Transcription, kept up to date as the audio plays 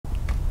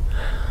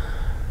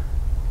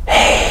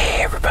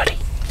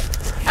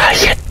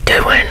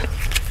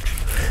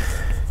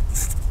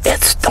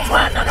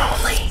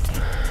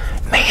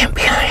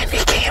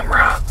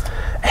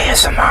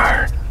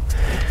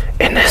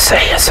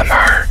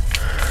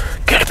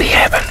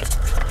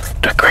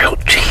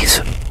grilled cheese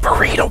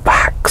burrito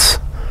box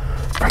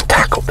from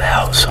Taco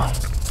Bell. So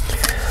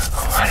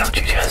why don't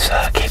you just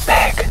get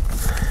back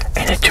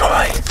and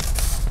enjoy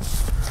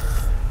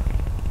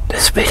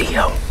this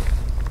video.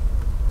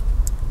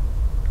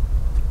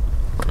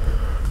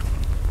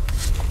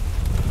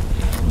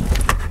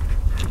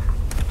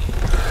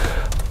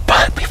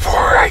 But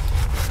before I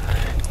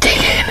dig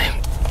in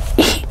and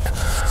eat,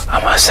 I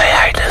want to say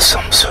hi to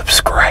some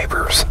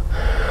subscribers.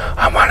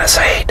 I want to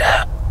say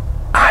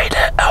hi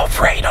to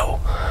Alfredo,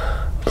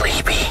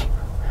 Levy,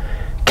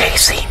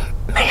 Casey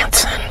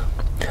Manson,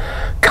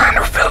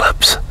 Connor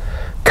Phillips,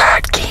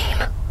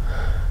 Godkeen,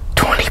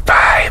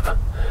 25,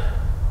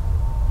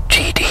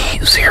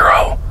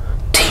 GD0,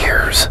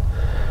 Tears,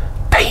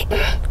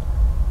 Peyton,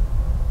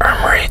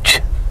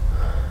 Ermridge,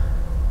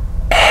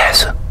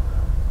 as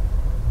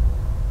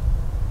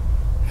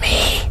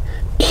me,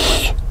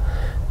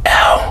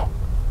 E.L.,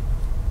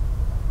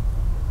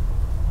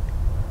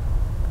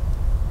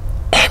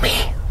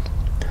 Emmy,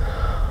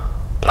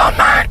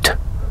 Lamont,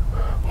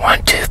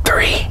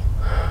 123,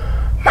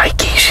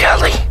 Mikey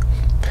Shelley,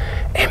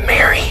 and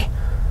Mary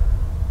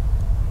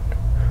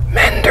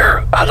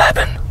Mender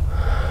 11.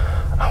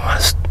 I want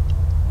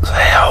to say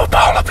I hope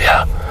all of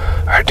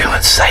you are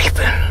doing safe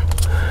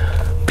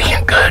and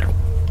being good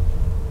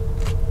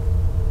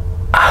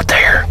out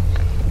there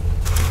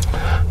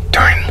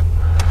during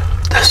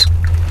this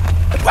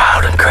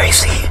wild and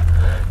crazy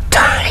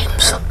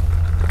times.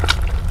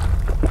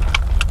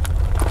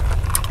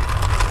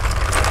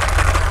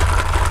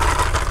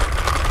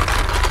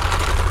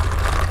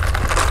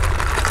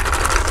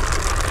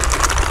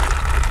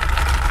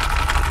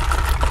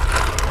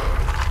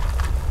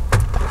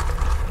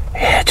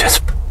 Yeah,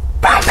 just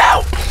found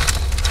out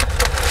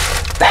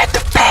that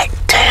the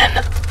Pac-10,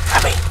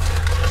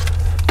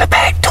 the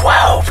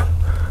Pac-12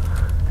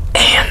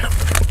 and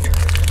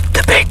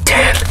the Big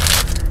Ten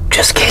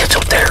just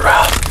canceled their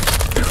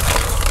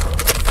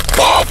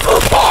fall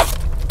football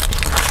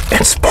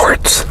and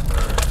sports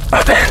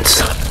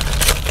events.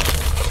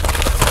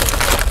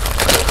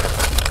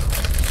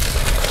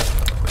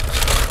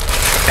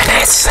 And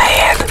that's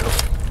sad.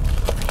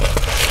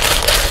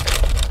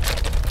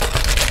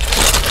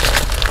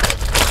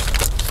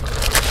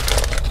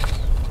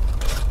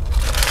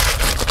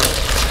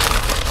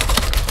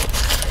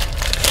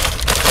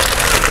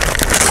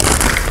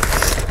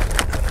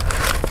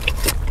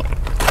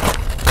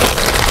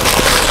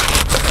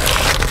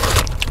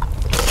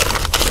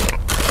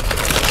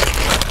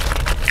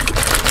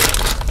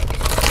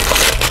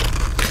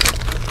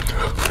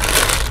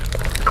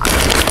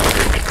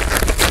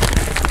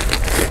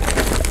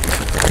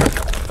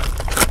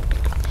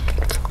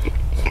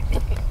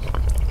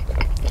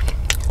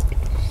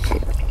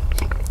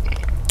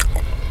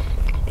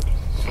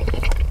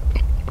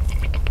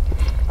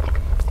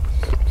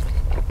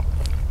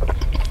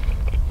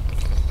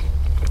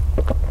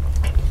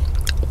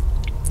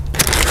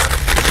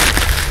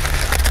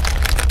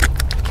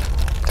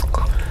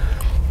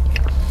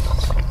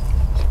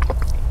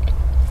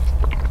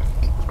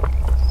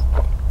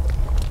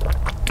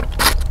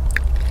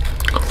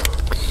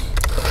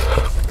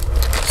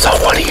 So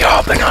what have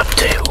y'all been up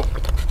to?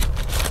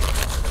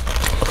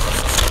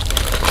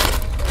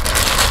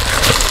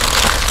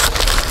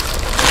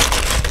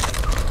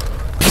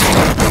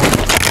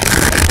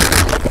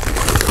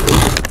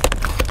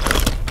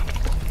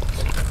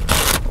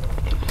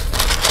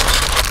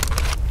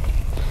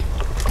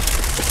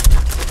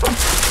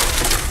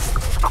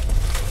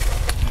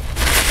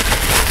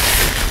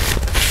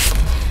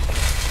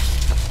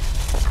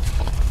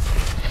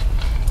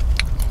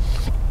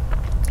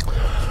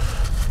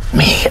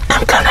 Me,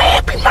 I'm kinda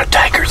happy my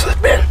Tigers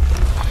have been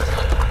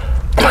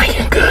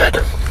playing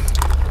good.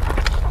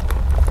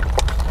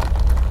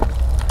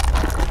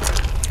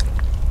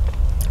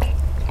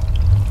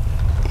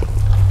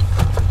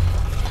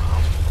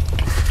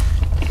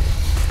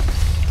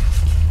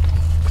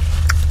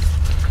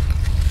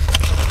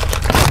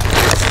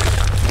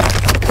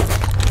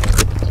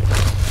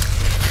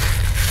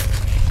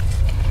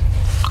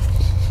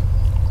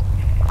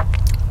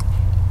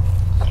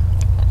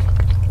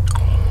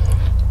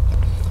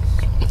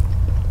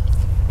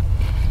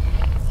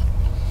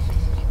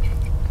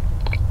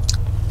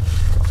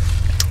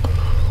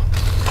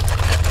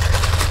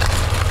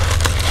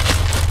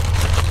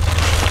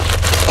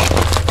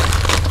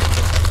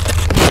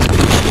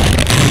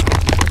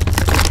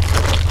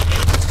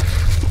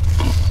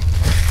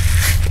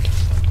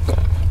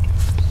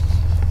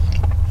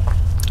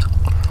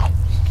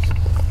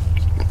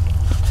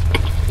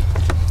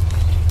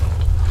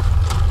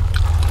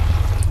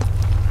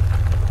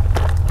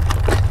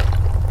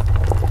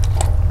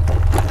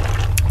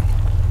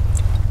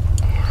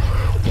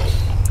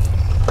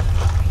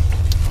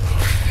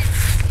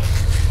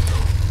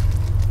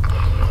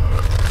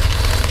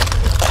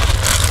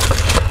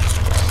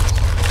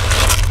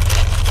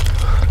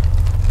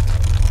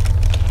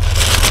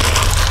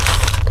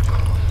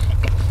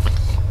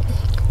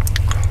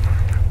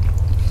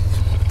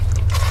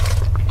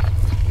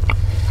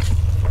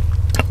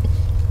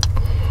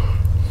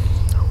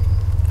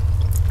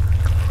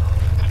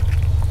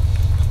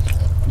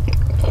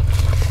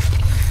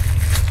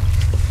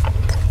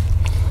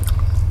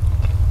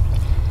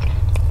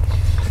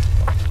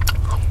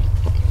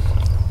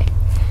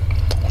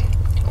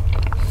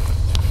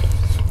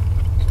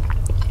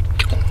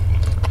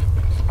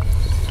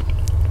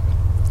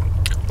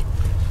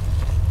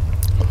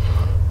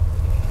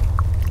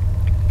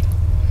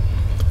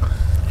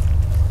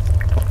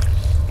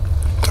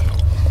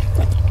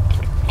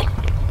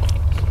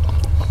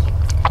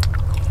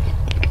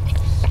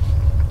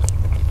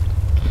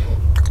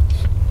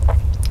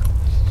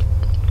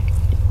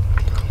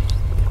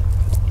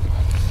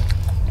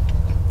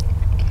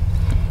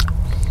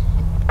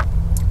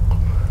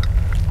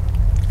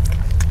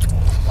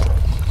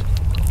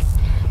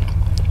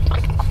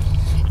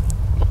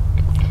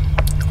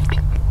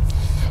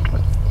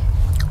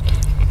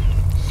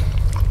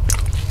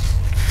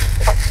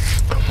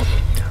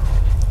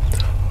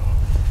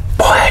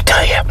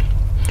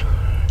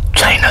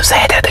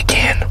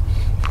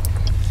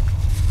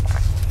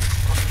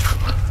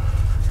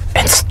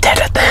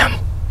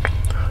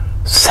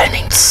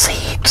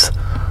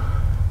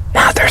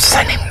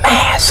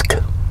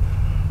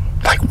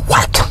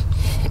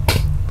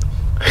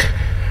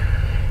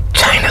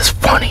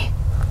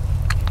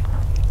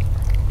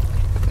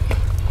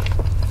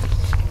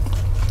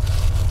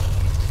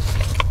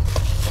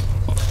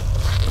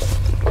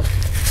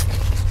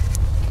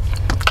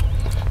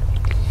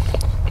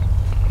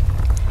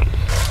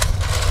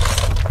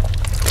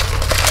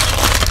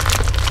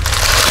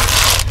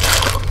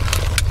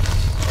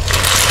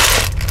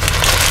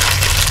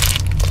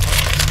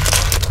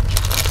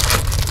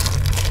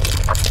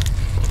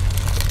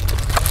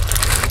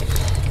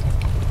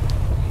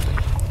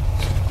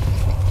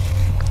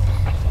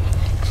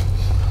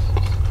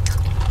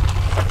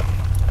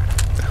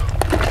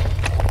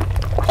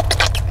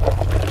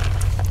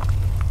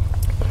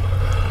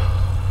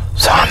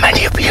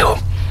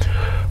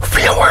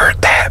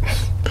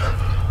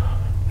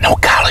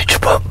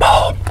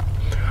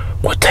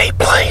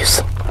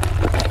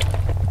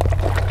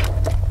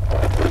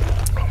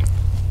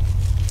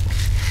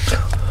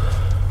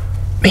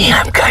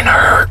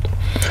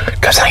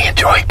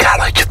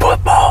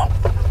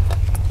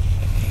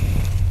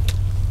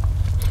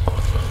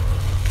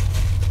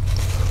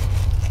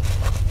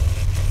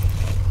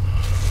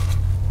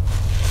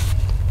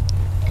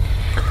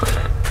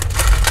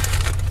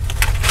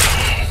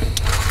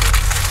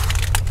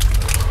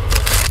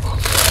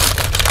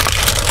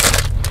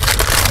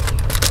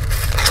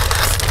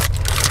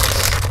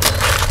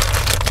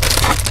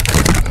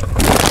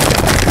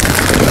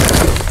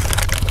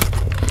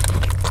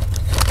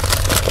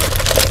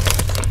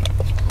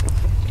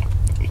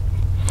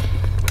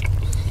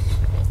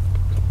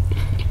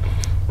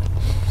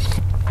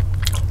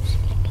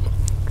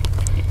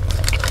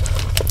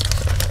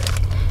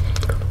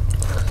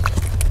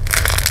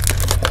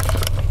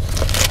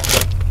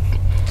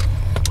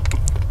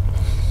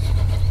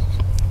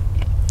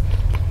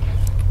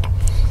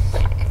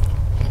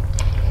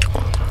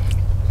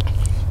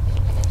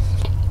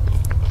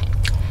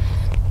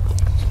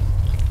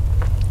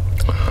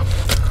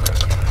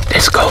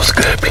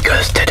 feels good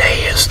because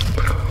today is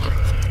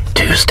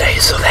Tuesday,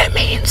 so that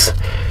means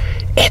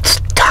it's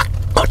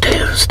Taco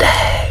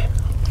Tuesday.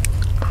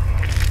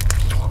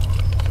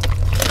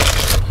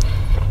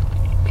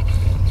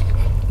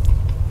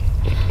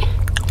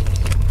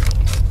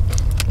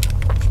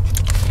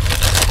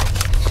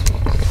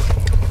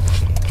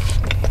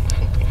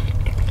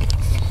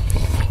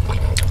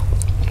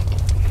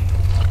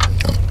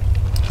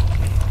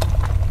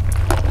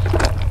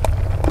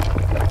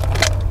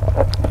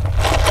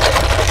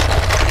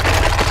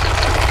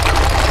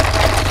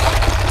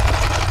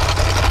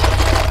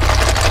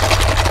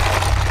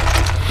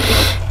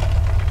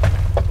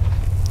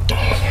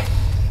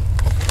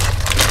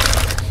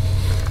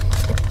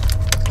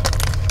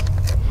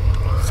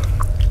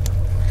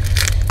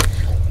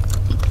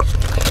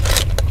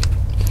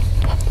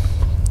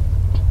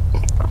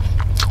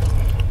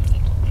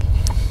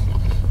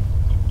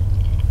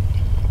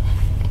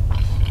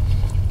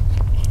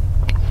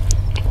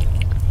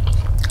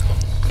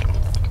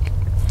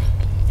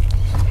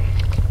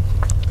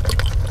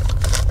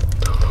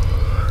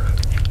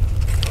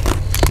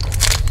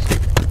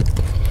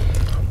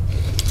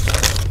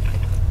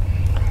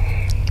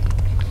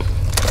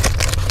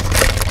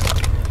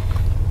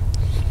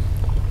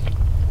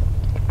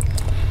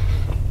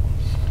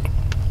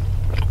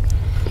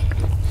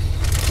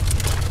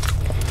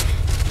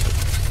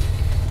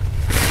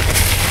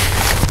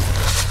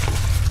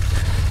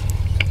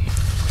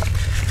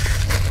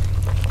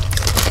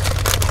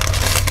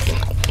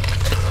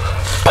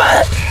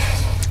 But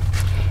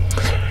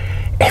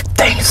if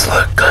things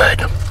look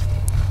good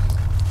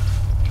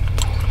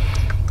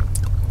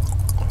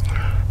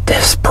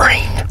this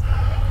spring,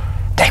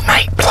 they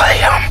might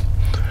play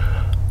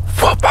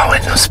football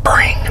in the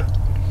spring.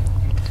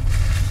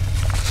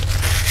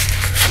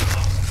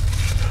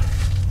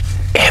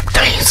 If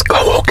things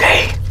go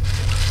okay.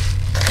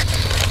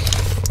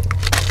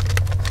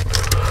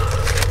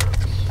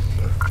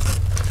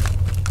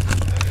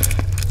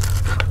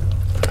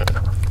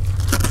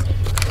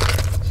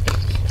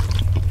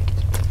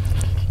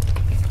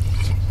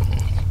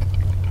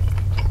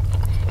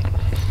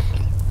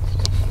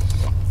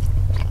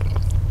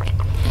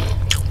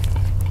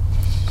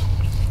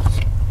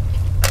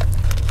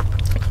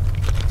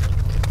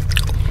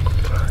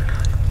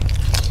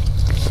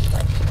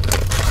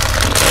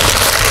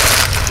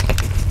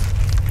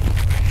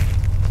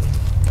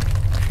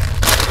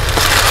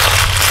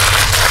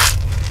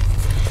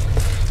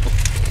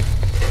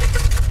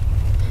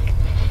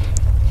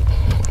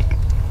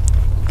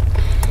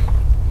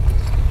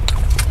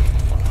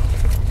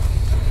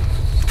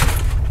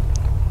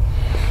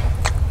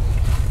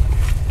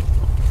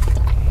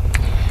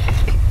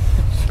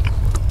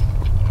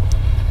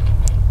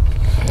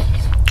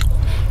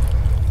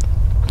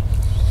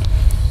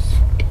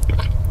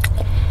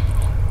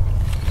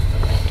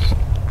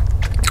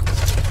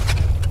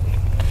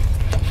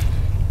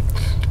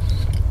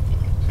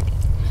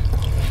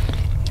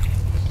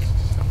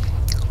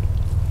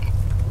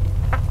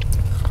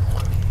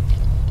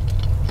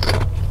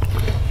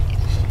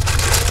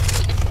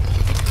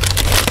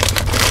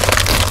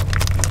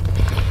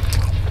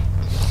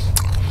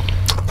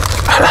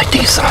 I like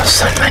these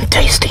cinnamon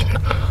tasting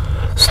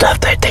stuff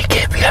that they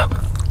give you.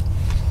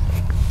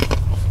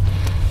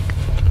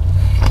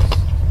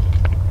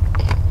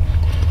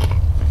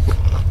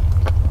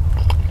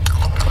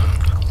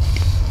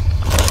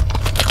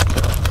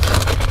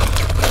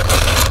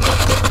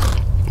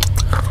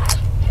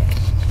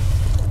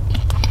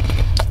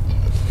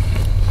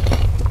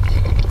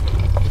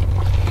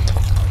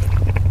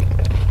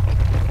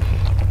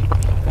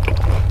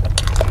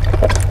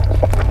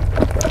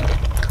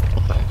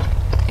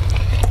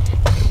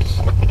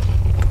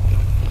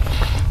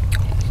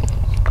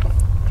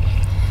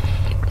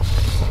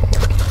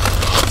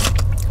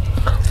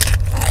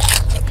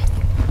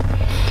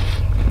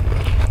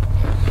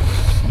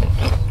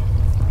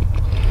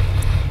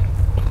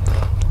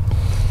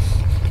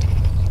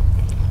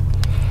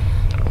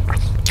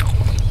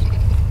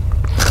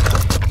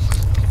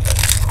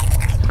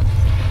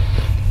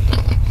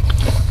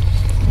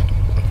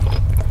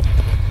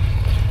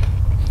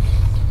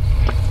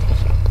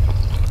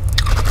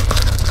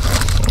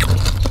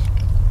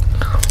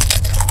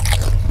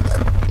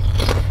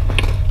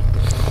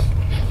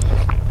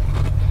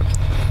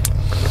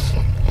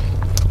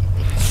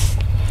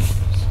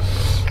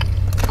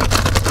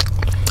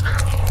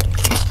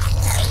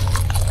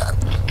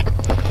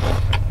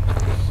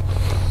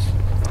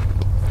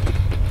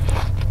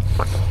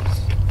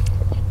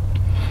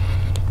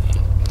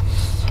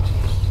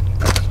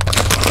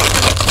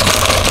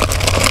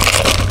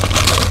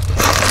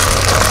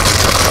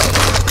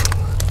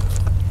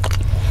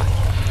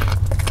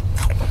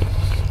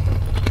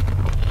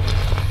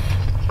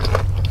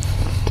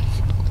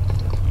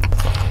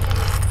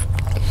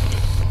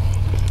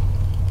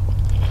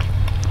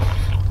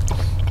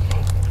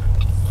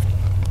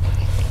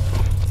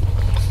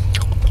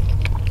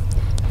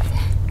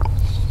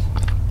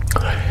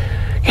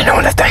 You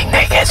know, the thing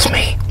that gets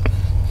me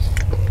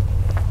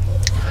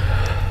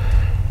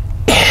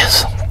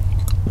is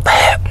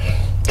that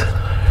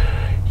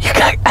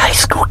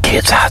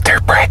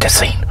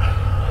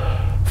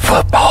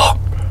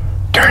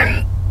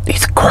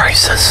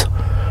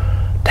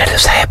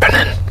is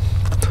happening.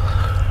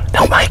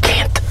 Nobody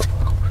can't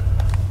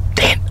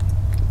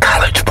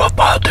college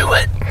football do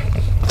it.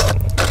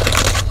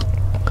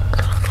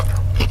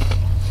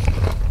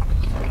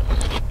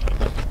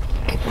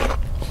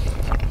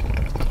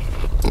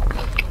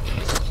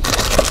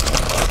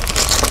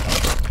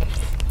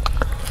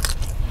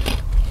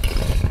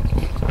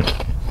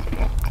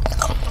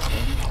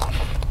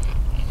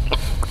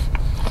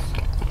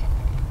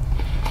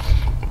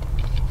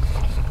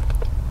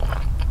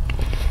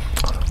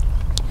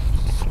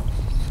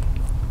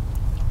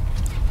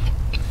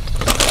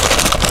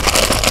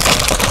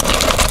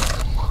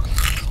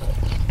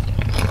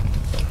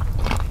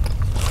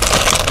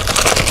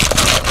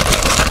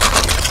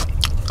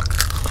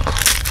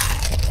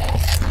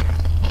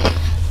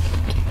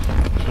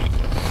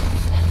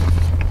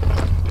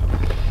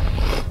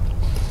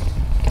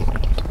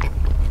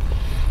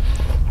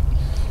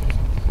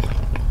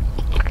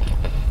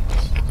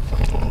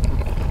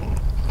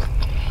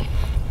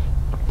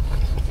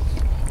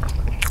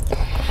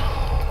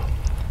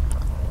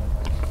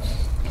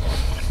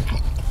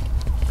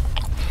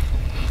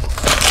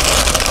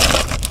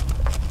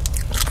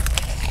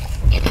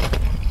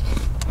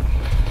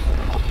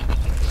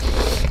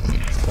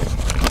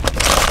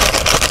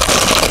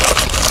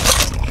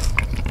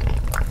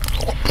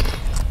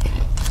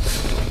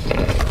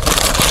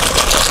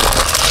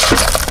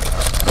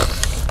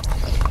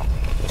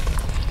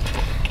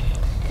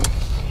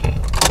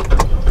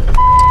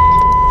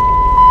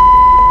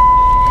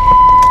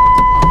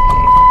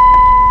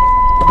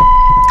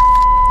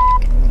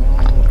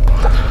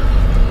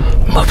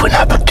 Moving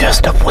up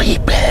just a wee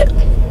bit.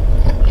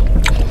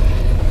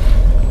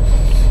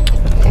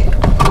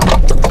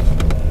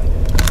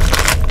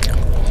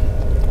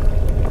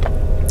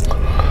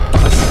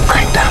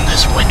 Crank down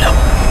this window.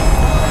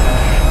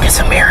 Get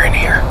some air in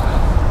here.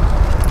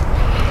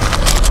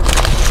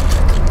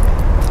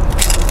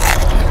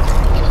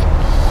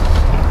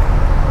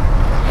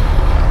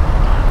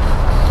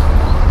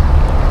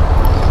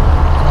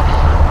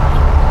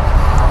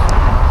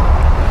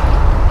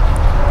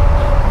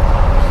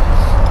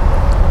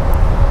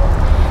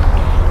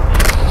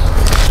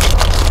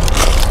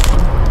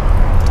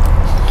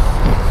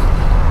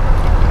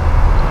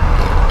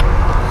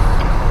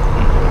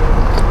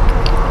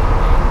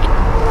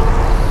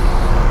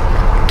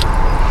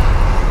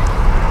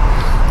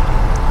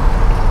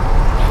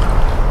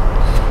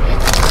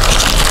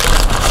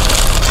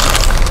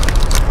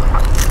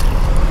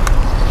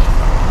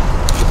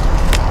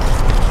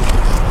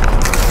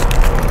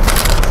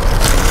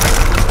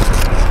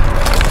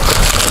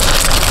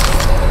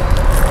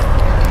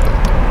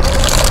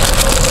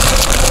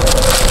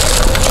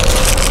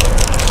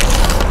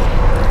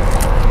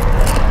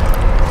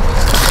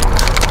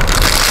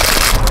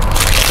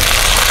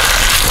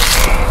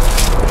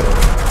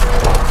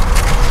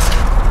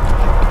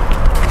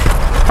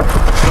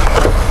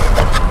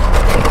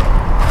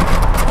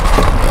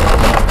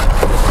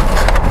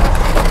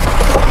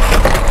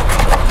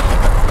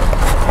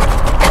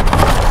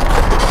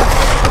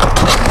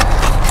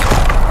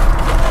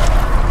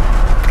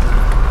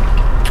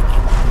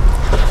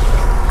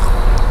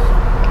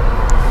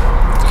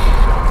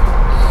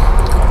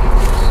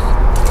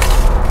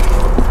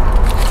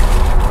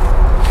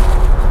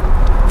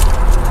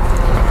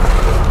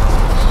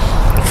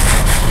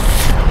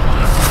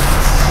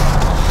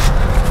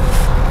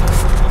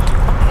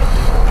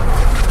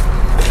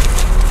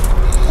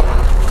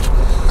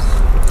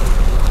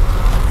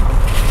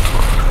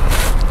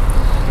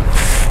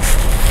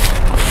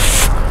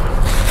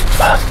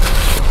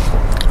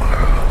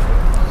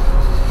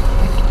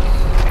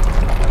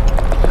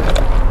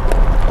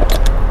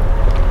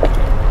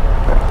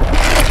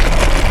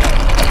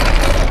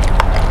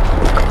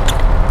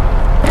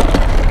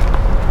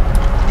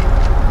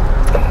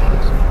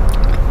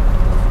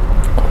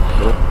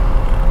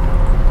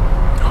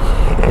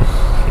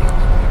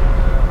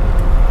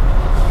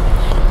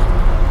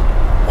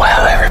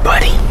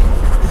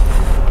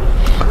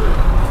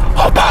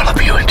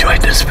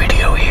 This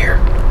video here,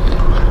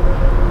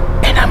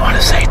 and I want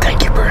to say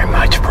thank you very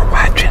much for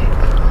watching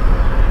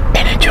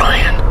and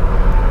enjoying,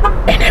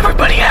 and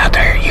everybody out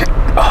there, you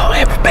all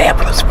have a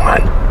fabulous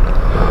one,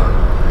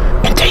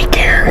 and take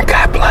care, and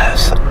God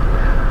bless,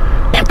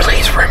 and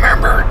please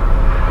remember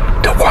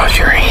to wash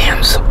your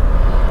hands,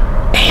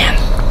 and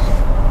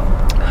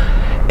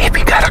if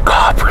you got a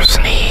cough or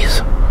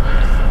sneeze,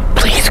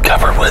 please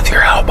cover with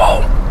your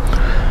elbow,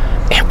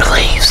 and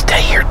please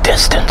stay your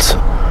distance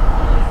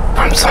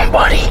from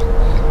somebody.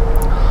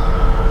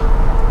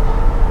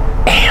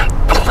 And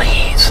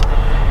please,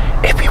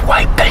 if you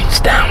wipe things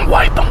down,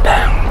 wipe them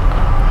down.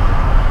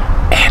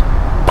 And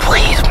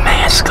please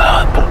mask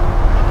up.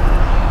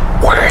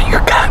 Wear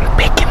your cotton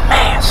picking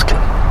mask.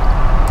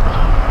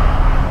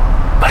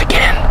 But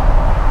again,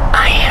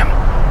 I am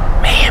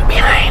man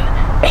behind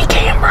a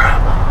camera,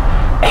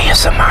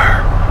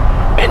 ASMR,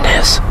 and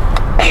this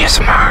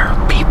ASMR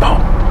people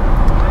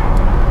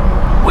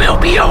will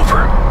be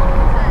over.